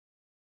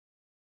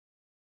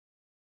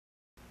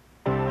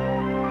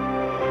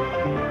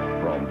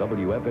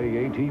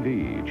WFAA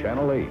TV,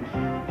 Channel 8.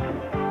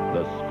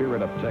 The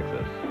spirit of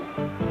Texas.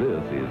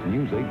 This is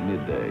News 8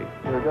 Midday.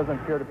 There doesn't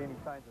appear to be any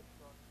signs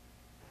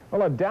of...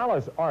 Well, a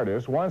Dallas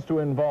artist wants to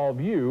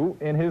involve you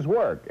in his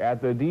work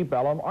at the Deep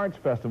Ellum Arts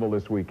Festival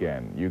this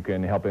weekend. You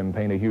can help him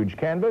paint a huge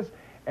canvas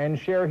and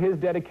share his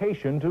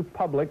dedication to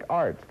public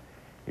art.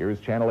 Here's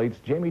Channel 8's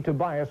Jamie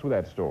Tobias with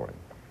that story.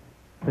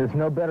 There's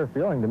no better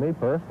feeling to me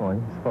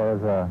personally as far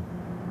as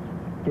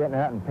getting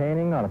out and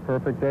painting on a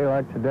perfect day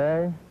like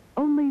today.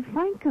 Only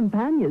Frank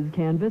Campagna's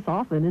canvas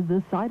often is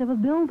the side of a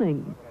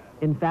building.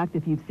 In fact,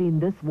 if you've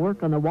seen this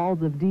work on the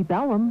walls of Deep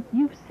Ellum,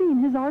 you've seen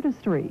his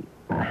artistry.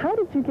 How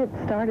did you get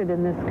started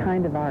in this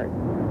kind of art?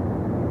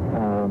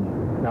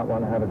 Not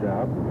want to have a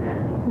job.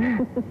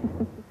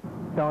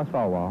 No, I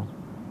saw a wall.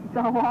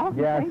 Saw a wall?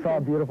 Yeah, I saw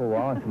a beautiful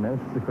wall. I said, man,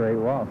 this is a great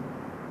wall.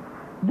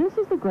 This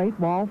is the great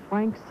wall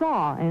Frank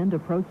saw and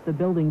approached the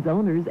building's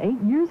owners 8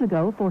 years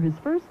ago for his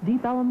first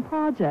Deep Ellum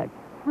project,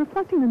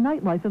 reflecting the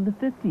nightlife of the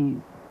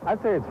 50s. I'd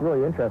say it's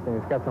really interesting.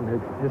 It's got some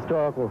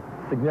historical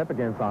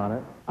significance on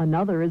it.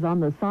 Another is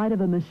on the side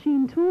of a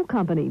machine tool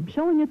company,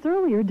 showing its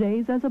earlier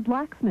days as a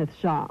blacksmith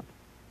shop.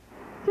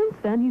 Since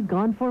then, he's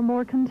gone for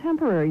more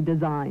contemporary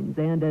designs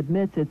and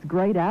admits it's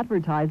great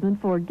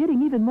advertisement for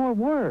getting even more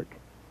work.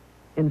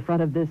 In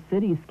front of this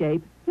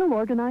cityscape, he'll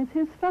organize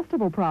his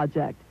festival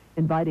project,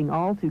 inviting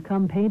all to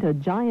come paint a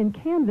giant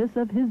canvas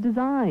of his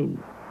designs.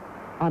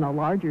 On a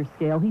larger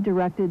scale, he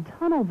directed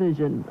Tunnel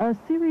Vision, a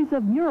series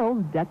of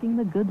murals decking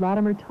the Good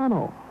Latimer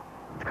Tunnel.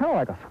 It's kind of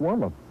like a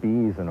swarm of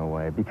bees in a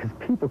way, because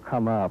people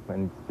come up,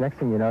 and next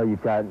thing you know,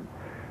 you've got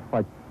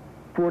like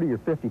 40 or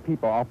 50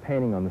 people all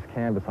painting on this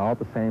canvas all at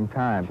the same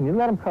time. And you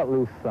let them cut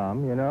loose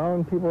some, you know,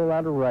 and people are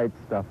allowed to write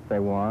stuff if they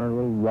want, or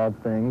little love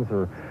things,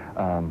 or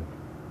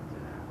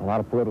a lot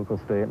of political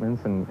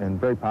statements and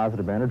very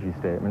positive energy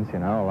statements, you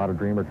know, a lot of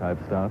dreamer type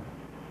stuff.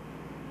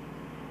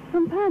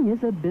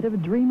 Campagna's a bit of a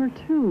dreamer,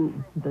 too.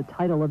 The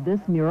title of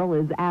this mural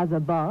is As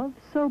Above,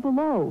 So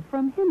Below,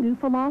 from Hindu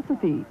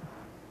philosophy.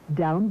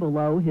 Down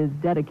below, his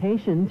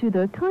dedication to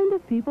the kind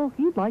of people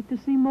he'd like to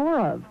see more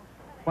of.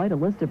 Quite a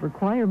list of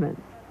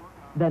requirements.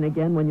 Then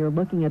again, when you're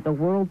looking at the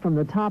world from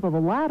the top of a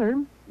ladder,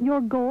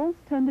 your goals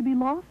tend to be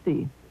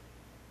lofty.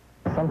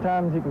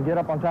 Sometimes you can get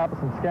up on top of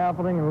some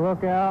scaffolding and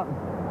look out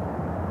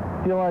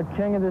and feel like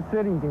king of the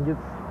city. You can get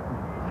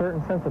a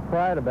certain sense of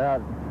pride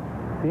about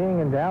being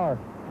in Dallas.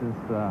 Just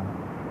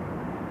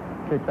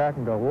kick back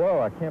and go,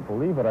 whoa, I can't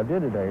believe what I did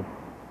today.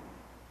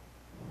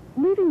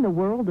 Leaving the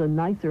world a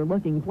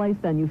nicer-looking place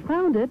than you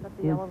found it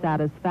is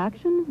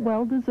satisfaction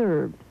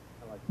well-deserved.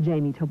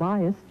 Jamie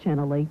Tobias,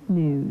 Channel 8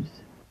 News.